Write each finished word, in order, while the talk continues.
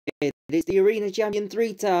It is the arena champion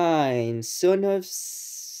 3 times, Son of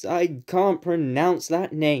I can't pronounce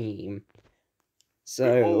that name.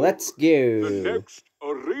 So, Behold, let's go. the next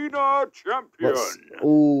arena champion.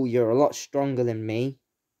 Oh, you're a lot stronger than me.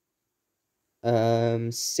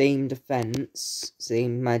 Same defense,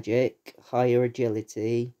 same magic, higher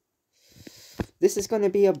agility. This is going to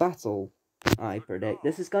be a battle, I predict.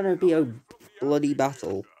 This is going to be a bloody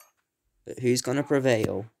battle. But who's going to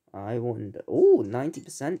prevail? I wonder. Oh,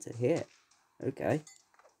 90% to hit. Okay.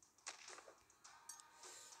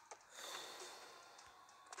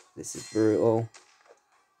 This is brutal.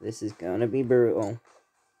 This is going to be brutal.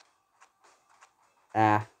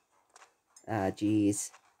 Ah,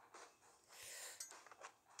 jeez.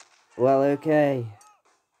 Well, okay.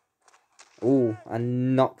 Oh, I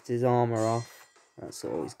knocked his armor off. That's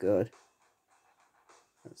always good.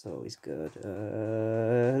 That's always good.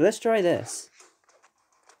 Let's try this.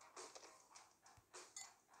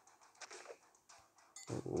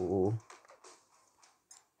 Oh.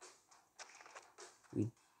 We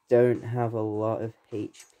don't have a lot of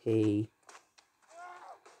HP.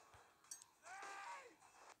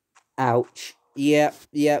 Ouch.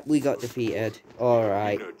 Yep, we got defeated.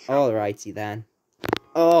 Alright. Alrighty then.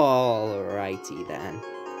 Alrighty then.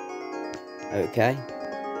 Okay.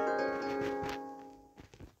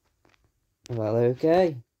 Well,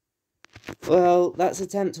 okay. Well, that's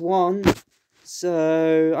attempt 1.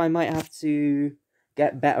 So, I might have to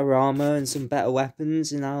get better armor and some better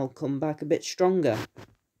weapons, and I'll come back a bit stronger.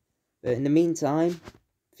 But in the meantime,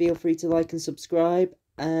 feel free to like and subscribe.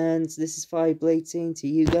 And this is Fireblades saying to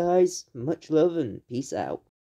you guys, much love and peace out.